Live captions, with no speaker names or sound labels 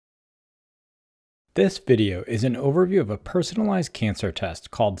This video is an overview of a personalized cancer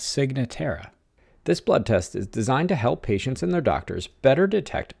test called Signatera. This blood test is designed to help patients and their doctors better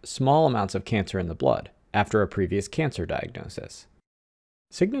detect small amounts of cancer in the blood after a previous cancer diagnosis.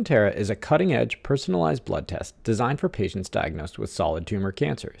 Signatera is a cutting-edge personalized blood test designed for patients diagnosed with solid tumor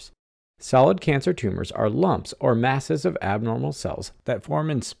cancers. Solid cancer tumors are lumps or masses of abnormal cells that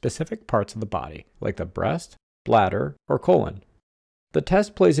form in specific parts of the body, like the breast, bladder, or colon. The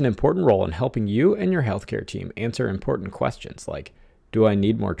test plays an important role in helping you and your healthcare team answer important questions like, do I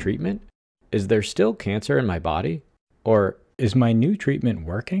need more treatment? Is there still cancer in my body? Or, is my new treatment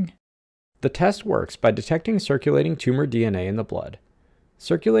working? The test works by detecting circulating tumor DNA in the blood.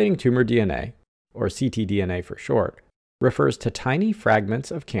 Circulating tumor DNA, or ctDNA for short, refers to tiny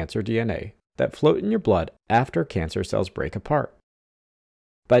fragments of cancer DNA that float in your blood after cancer cells break apart.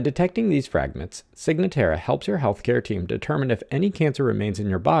 By detecting these fragments, Signatera helps your healthcare team determine if any cancer remains in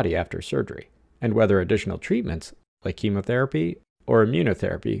your body after surgery, and whether additional treatments, like chemotherapy or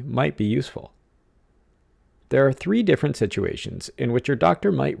immunotherapy, might be useful. There are 3 different situations in which your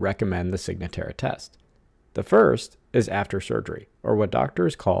doctor might recommend the Signatera test. The first is after surgery, or what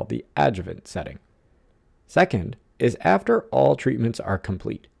doctors call the adjuvant setting. Second is after all treatments are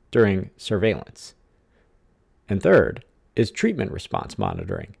complete, during surveillance. And third is treatment response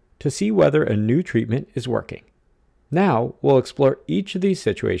monitoring, to see whether a new treatment is working. Now, we'll explore each of these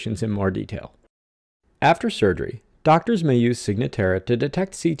situations in more detail. After surgery, doctors may use Signatera to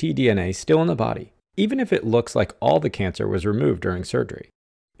detect ctDNA still in the body, even if it looks like all the cancer was removed during surgery.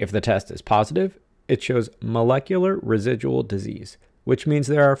 If the test is positive, it shows molecular residual disease, which means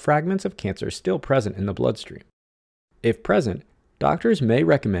there are fragments of cancer still present in the bloodstream. If present, doctors may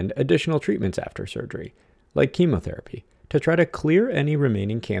recommend additional treatments after surgery, like chemotherapy, to try to clear any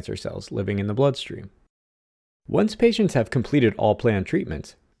remaining cancer cells living in the bloodstream. Once patients have completed all planned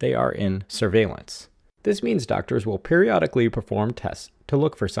treatments, they are in surveillance. This means doctors will periodically perform tests to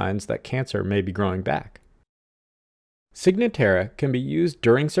look for signs that cancer may be growing back. Signatera can be used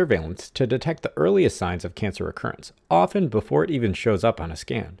during surveillance to detect the earliest signs of cancer recurrence, often before it even shows up on a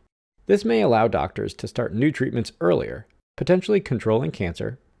scan. This may allow doctors to start new treatments earlier, potentially controlling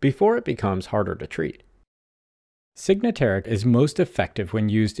cancer before it becomes harder to treat. Signatera is most effective when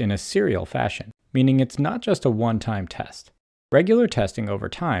used in a serial fashion, meaning it's not just a one-time test. Regular testing over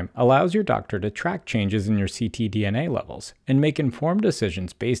time allows your doctor to track changes in your ctDNA levels and make informed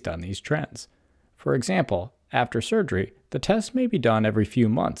decisions based on these trends. For example, after surgery, the test may be done every few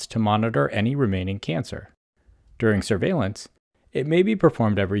months to monitor any remaining cancer. During surveillance, it may be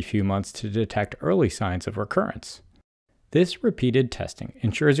performed every few months to detect early signs of recurrence. This repeated testing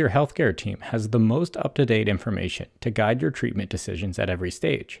ensures your healthcare team has the most up-to-date information to guide your treatment decisions at every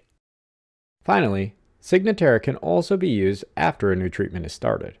stage. Finally, Signatera can also be used after a new treatment is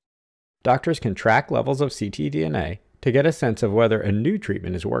started. Doctors can track levels of ctDNA to get a sense of whether a new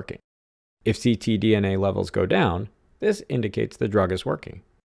treatment is working. If ctDNA levels go down, this indicates the drug is working.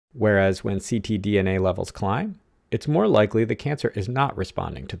 Whereas when ctDNA levels climb, it's more likely the cancer is not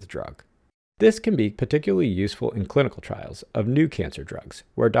responding to the drug. This can be particularly useful in clinical trials of new cancer drugs,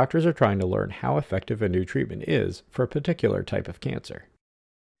 where doctors are trying to learn how effective a new treatment is for a particular type of cancer.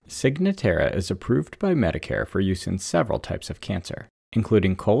 Signatera is approved by Medicare for use in several types of cancer,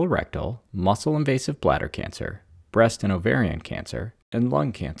 including colorectal, muscle-invasive bladder cancer, breast and ovarian cancer, and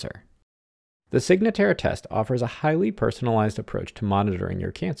lung cancer. The Signatera test offers a highly personalized approach to monitoring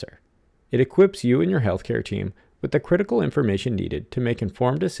your cancer. It equips you and your healthcare team with the critical information needed to make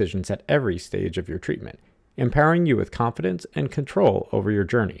informed decisions at every stage of your treatment, empowering you with confidence and control over your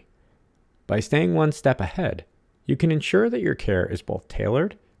journey. By staying one step ahead, you can ensure that your care is both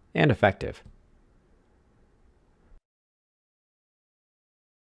tailored and effective.